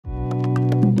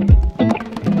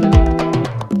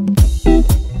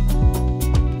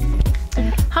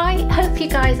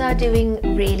are doing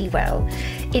really well.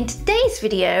 In today's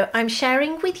video, I'm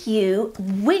sharing with you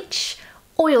which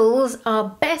oils are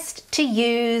best to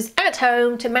use at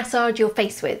home to massage your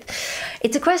face with.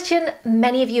 It's a question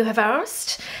many of you have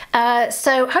asked,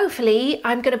 so hopefully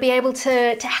I'm going to be able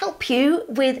to help you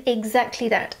with exactly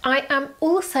that. I am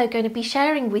also going to be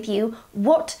sharing with you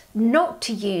what not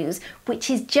to use, which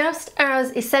is just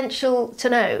as essential to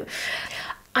know.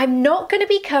 I'm not going to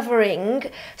be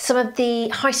covering some of the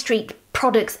high street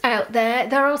products out there.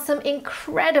 There are some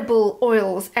incredible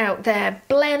oils out there,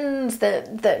 blends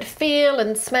that feel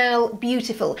and smell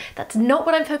beautiful. That's not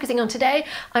what I'm focusing on today.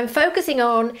 I'm focusing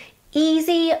on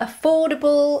easy,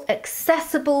 affordable,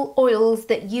 accessible oils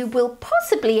that you will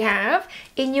possibly have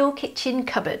in your kitchen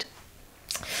cupboard.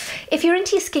 If you're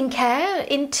into your skincare,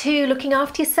 into looking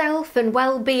after yourself and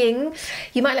well-being,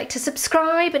 you might like to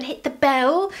subscribe and hit the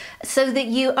bell so that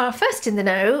you are first in the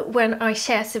know when I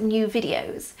share some new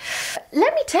videos.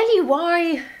 Let me tell you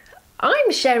why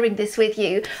I'm sharing this with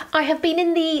you. I have been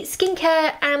in the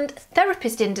skincare and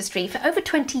therapist industry for over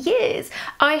 20 years.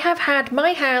 I have had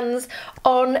my hands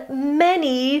on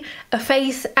many a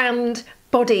face and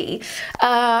body,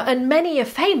 and many a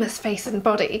famous face and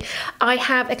body. I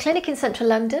have a clinic in central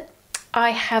London. I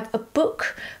have a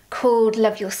book called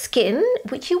Love Your Skin,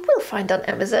 which you will find on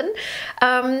Amazon.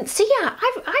 So yeah,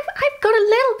 I've got a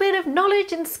little bit of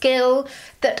knowledge and skill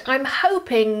that I'm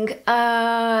hoping,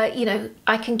 you know,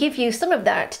 I can give you some of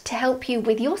that to help you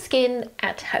with your skin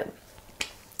at home.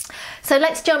 So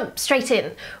let's jump straight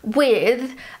in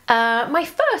with my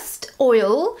first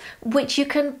oil, which you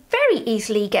can very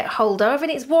easily get hold of, and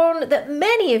it's one that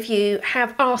many of you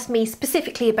have asked me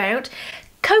specifically about: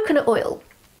 coconut oil.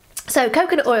 So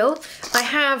coconut oil, I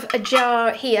have a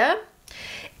jar here.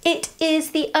 It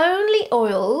is the only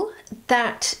oil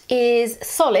that is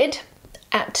solid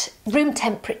at room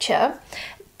temperature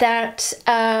that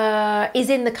is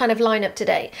in the kind of lineup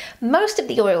today. Most of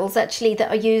the oils actually that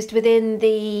are used within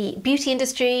the beauty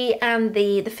industry and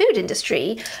the food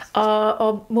industry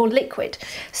are more liquid.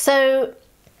 So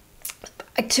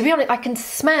to be honest, I can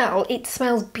smell, it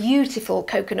smells beautiful,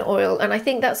 coconut oil, and I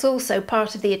think that's also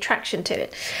part of the attraction to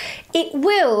it. It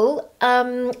will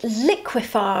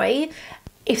liquefy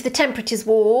if the temperature's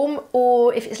warm,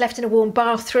 or if it's left in a warm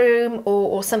bathroom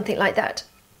or something like that.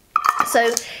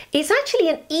 So it's actually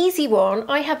an easy one.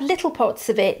 I have little pots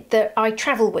of it that I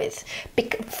travel with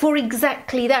for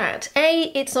exactly that.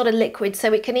 It's not a liquid,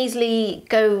 so it can easily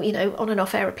go, you know, on and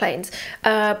off aeroplanes,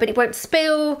 but it won't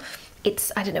spill.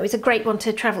 I don't know, it's a great one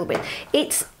to travel with.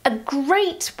 It's a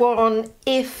great one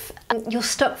if you're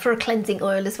stuck for a cleansing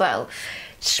oil as well.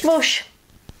 Smush,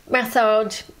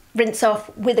 massage, rinse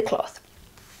off with a cloth.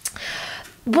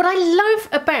 What I love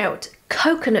about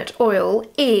coconut oil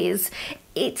is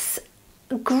it's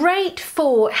great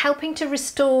for helping to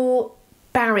restore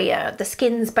barrier, the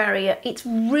skin's barrier. It's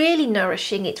really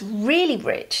nourishing, it's really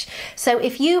rich. So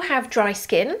if you have dry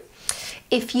skin,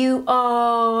 if you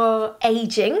are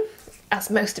aging, as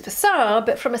most of us are,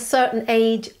 but from a certain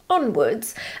age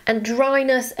onwards, and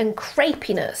dryness and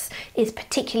crepiness is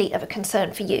particularly of a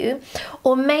concern for you,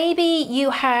 or maybe you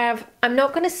have, I'm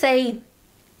not going to say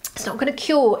it's not going to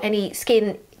cure any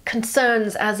skin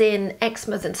concerns as in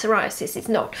eczemas and psoriasis, it's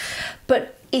not,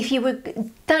 but if you were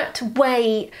that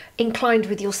way inclined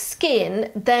with your skin,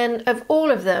 then of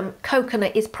all of them,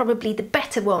 coconut is probably the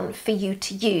better one for you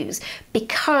to use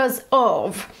because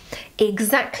of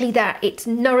exactly that. It's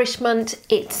nourishment,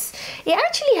 it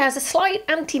actually has a slight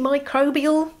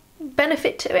antimicrobial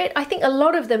benefit to it. I think a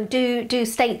lot of them do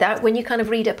state that when you kind of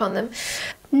read up on them.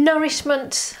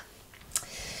 Nourishment,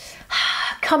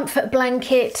 comfort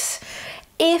blanket.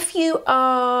 If you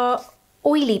are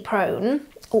oily prone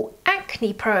or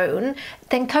acne prone,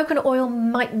 then coconut oil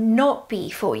might not be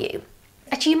for you.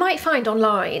 Actually, you might find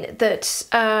online that,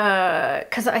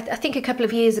 because I think a couple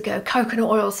of years ago, coconut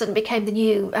oil suddenly became the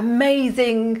new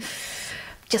amazing,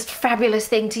 just fabulous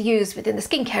thing to use within the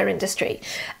skincare industry.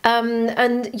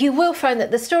 And you will find that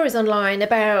the stories online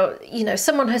about, you know,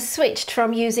 someone has switched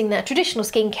from using their traditional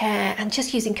skincare and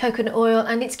just using coconut oil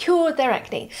and it's cured their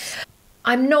acne.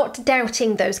 I'm not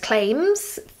doubting those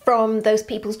claims from those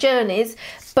people's journeys,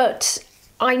 but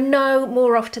I know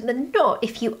more often than not,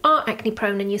 if you are acne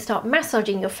prone and you start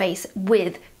massaging your face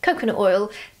with coconut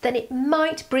oil, then it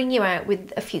might bring you out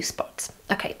with a few spots.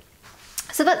 Okay,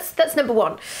 so that's number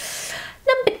one.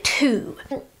 Number two,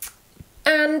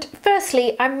 and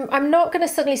firstly, I'm not going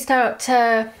to suddenly start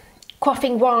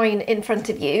quaffing wine in front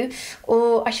of you,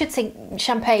 or I should say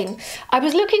champagne. I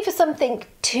was looking for something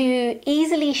to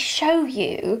easily show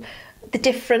you the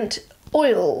different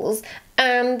oils,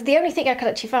 and the only thing I could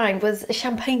actually find was a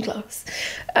champagne glass.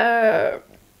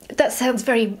 That sounds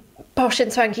very posh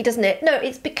and swanky, doesn't it? No,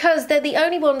 it's because they're the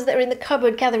only ones that are in the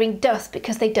cupboard gathering dust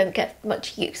because they don't get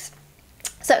much use.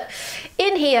 So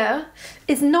in here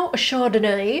is not a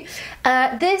Chardonnay.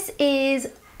 This is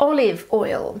olive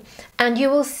oil, and you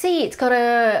will see it's got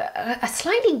a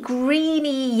slightly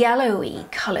greeny yellowy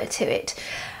colour to it.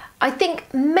 I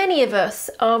think many of us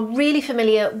are really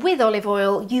familiar with olive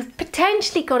oil. You've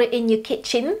potentially got it in your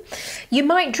kitchen. You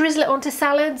might drizzle it onto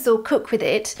salads or cook with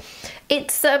it.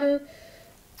 It's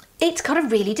got a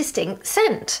really distinct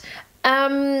scent.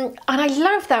 And I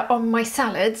love that on my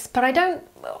salads, but I don't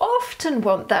often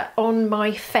want that on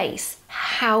my face.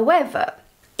 However,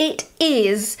 it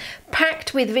is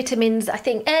packed with vitamins, I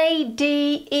think A,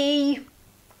 D, E,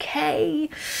 K.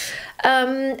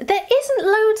 There isn't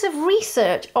loads of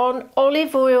research on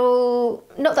olive oil,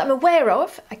 not that I'm aware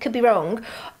of, I could be wrong,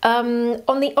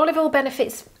 on the olive oil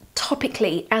benefits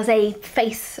topically as a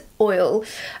face oil.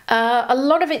 A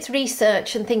lot of its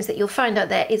research and things that you'll find out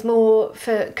there is more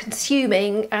for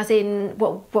consuming, as in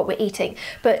what we're eating.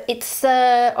 But it's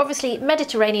obviously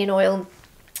Mediterranean oil.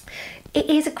 It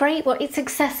is a great one, it's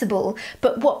accessible,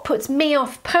 but what puts me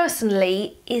off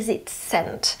personally is its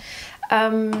scent.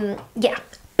 Yeah,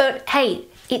 but hey,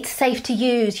 it's safe to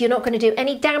use. You're not going to do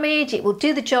any damage, it will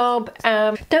do the job.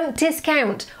 Don't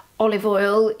discount olive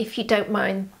oil if you don't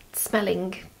mind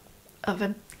smelling of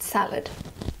a salad.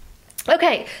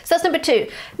 Okay, so that's number 2.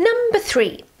 Number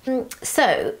 3.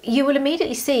 So you will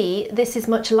immediately see this is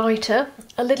much lighter,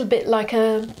 a little bit like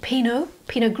a Pinot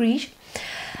Gris.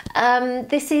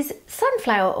 This is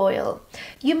sunflower oil.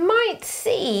 You might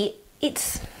see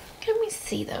it's, can we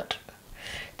see that?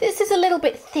 This is a little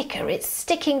bit thicker, it's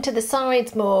sticking to the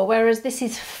sides more, whereas this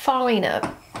is finer.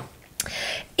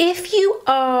 If you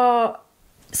are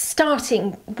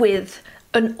starting with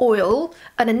an oil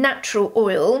and a natural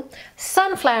oil,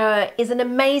 sunflower is an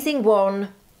amazing one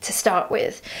to start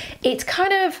with. It's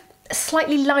kind of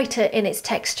slightly lighter in its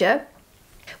texture.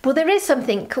 Well, there is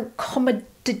something called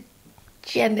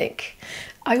comedogenic.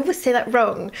 I always say that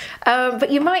wrong,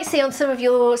 but you might see on some of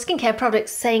your skincare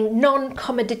products saying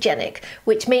non-comedogenic,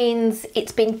 which means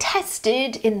it's been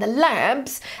tested in the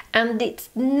labs and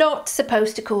it's not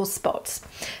supposed to cause spots.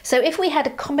 So if we had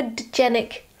a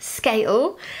comedogenic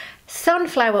scale,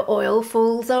 sunflower oil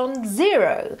falls on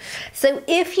 0. So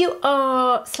if you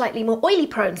are slightly more oily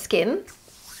prone skin,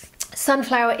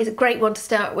 sunflower is a great one to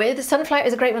start with. Sunflower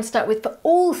is a great one to start with for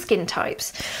all skin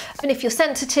types. And if you're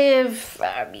sensitive,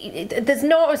 there's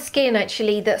not a skin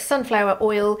actually that sunflower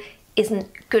oil isn't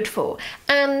good for.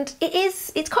 And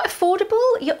it's quite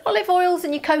affordable. Your olive oils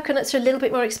and your coconuts are a little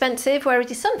bit more expensive, whereas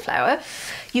your sunflower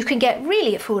you can get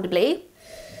really affordably,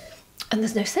 and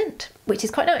there's no scent, which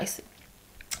is quite nice.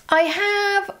 I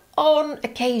have on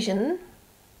occasion,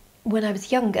 when I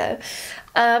was younger,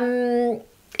 if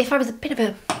I was a bit of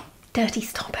a dirty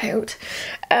stop out,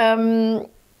 and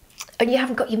you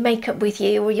haven't got your makeup with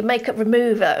you or your makeup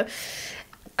remover,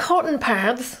 cotton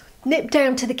pads nipped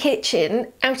down to the kitchen,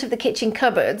 out of the kitchen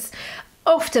cupboards.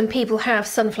 Often people have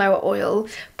sunflower oil.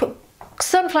 Put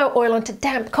sunflower oil onto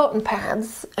damp cotton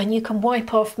pads and you can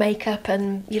wipe off makeup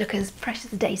and you look as fresh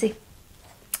as a daisy.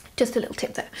 Just a little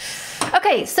tip there.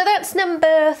 Okay, so that's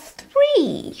number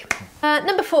 3.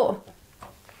 Number 4.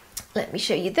 Let me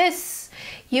show you this.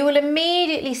 You will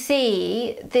immediately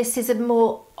see this is a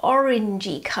more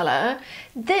orangey colour.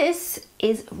 This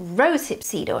is rosehip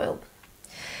seed oil.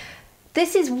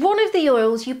 This is one of the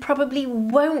oils you probably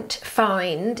won't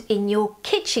find in your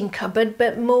kitchen cupboard,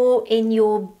 but more in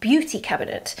your beauty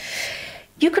cabinet.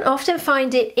 You can often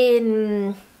find it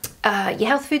in your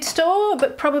health food store,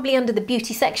 but probably under the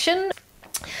beauty section.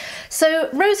 So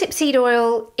rosehip seed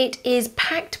oil, it is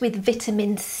packed with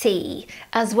vitamin C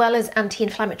as well as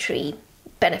anti-inflammatory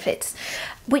benefits,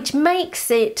 which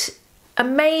makes it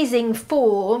amazing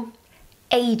for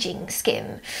aging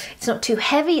skin. It's not too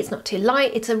heavy, it's not too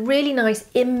light, it's a really nice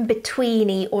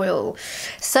in-betweeny oil.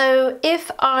 So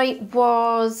if I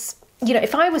was,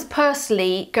 if I was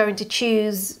personally going to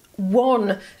choose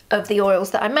one of the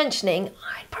oils that I'm mentioning,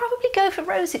 I'd probably go for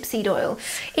rosehip seed oil.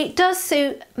 It does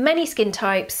suit many skin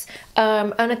types,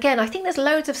 and again, I think there's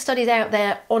loads of studies out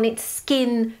there on its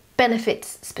skin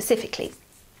benefits specifically.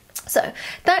 So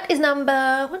that is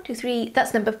number 1, 2, 3,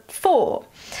 that's number 4.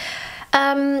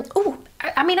 Oh,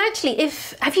 I mean, actually,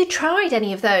 have you tried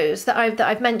any of those that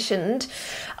I've mentioned?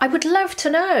 I would love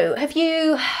to know.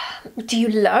 Do you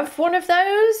love one of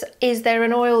those? Is there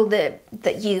an oil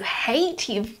that you hate?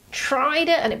 You've tried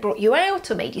it and it brought you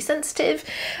out or made you sensitive?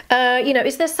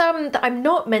 Is there some that I'm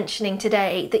not mentioning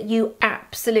today that you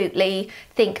absolutely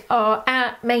think are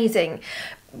amazing?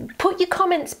 put your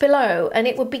comments below, and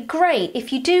it would be great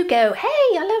if you do go, hey,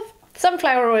 I love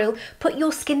sunflower oil, put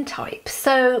your skin type,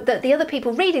 so that the other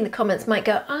people reading the comments might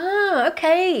go, ah,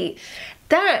 okay,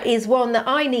 that is one that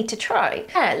I need to try.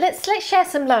 Yeah, let's share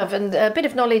some love and a bit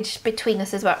of knowledge between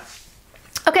us as well.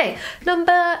 Okay,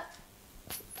 number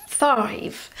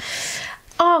 5,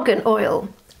 argan oil.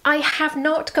 I have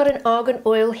not got an argan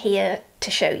oil here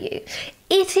to show you.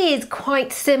 It is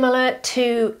quite similar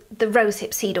to the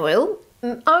rosehip seed oil.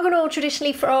 Argan oil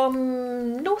traditionally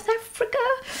from North Africa.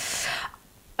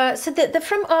 So they're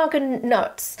from argan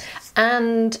nuts,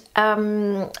 and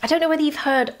I don't know whether you've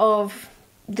heard of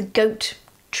the goat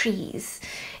trees.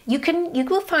 You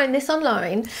will find this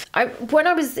online. When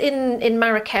I was in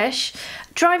Marrakesh,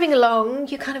 driving along,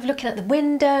 you're kind of looking at the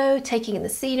window, taking in the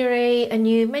scenery, and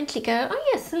you mentally go, oh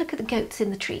yes, look at the goats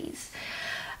in the trees.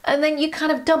 And then you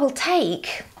kind of double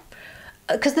take,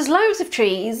 because there's loads of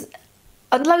trees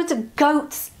and loads of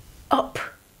goats up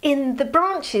in the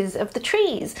branches of the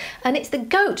trees, and it's the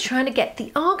goats trying to get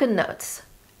the argan nuts,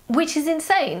 which is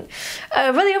insane.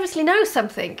 Well, they obviously know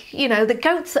something, you know, the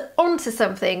goats are onto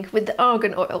something with the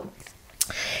argan oil.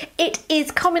 It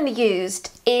is commonly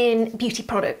used in beauty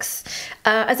products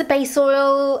as a base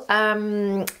oil.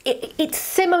 It's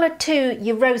similar to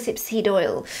your rosehip seed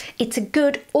oil. It's a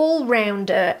good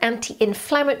all-rounder,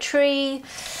 anti-inflammatory.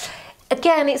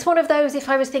 Again, it's one of those, if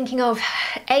I was thinking of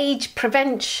age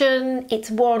prevention, it's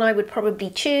one I would probably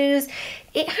choose.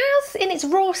 It has, in its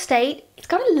raw state, it's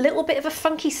got a little bit of a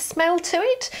funky smell to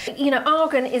it. You know,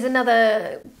 argan is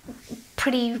another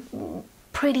pretty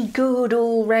good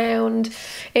all round,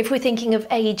 if we're thinking of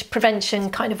age prevention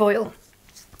kind of oil.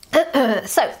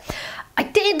 So, I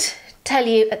did tell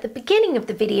you at the beginning of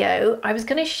the video, I was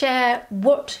going to share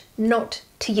what not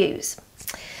to use.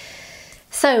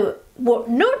 So, what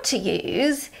not to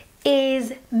use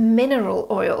is mineral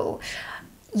oil.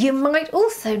 You might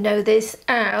also know this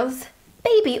as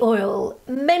baby oil.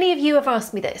 Many of you have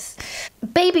asked me this.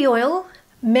 Baby oil,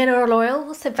 mineral oil,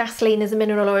 also Vaseline is a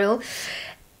mineral oil.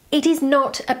 It is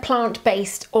not a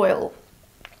plant-based oil.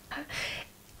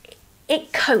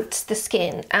 It coats the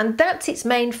skin, and that's its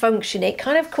main function. It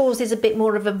kind of causes a bit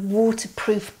more of a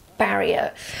waterproof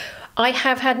barrier. I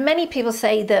have had many people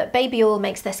say that baby oil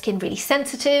makes their skin really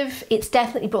sensitive. It's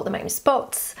definitely brought them out in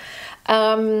spots.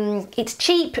 It's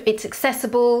cheap, it's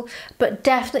accessible, but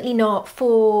definitely not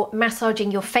for massaging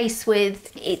your face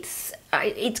with.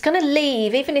 It's going to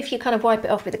leave, even if you kind of wipe it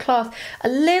off with a cloth, a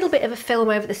little bit of a film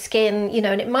over the skin, you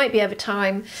know, and it might be over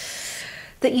time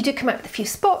that you do come out with a few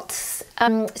spots.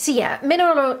 So yeah,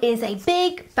 mineral oil is a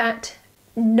big fat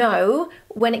no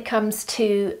when it comes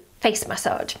to face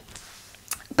massage.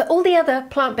 But all the other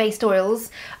plant-based oils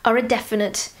are a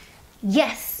definite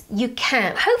yes, you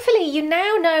can. Hopefully you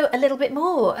now know a little bit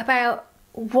more about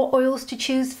what oils to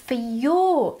choose for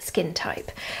your skin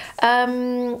type.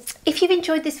 If you've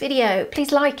enjoyed this video,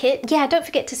 please like it. Yeah, don't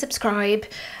forget to subscribe,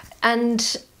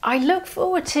 and I look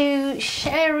forward to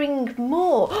sharing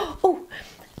more. Oh,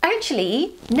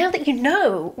 actually, now that you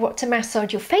know what to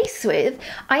massage your face with,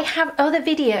 I have other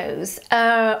videos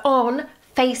on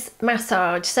face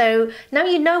massage. So now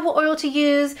you know what oil to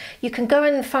use, you can go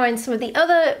and find some of the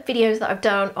other videos that I've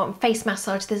done on face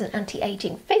massage. There's an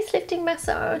anti-aging facelifting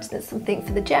massage, there's something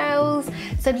for the gels,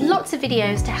 so lots of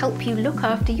videos to help you look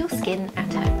after your skin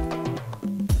at home.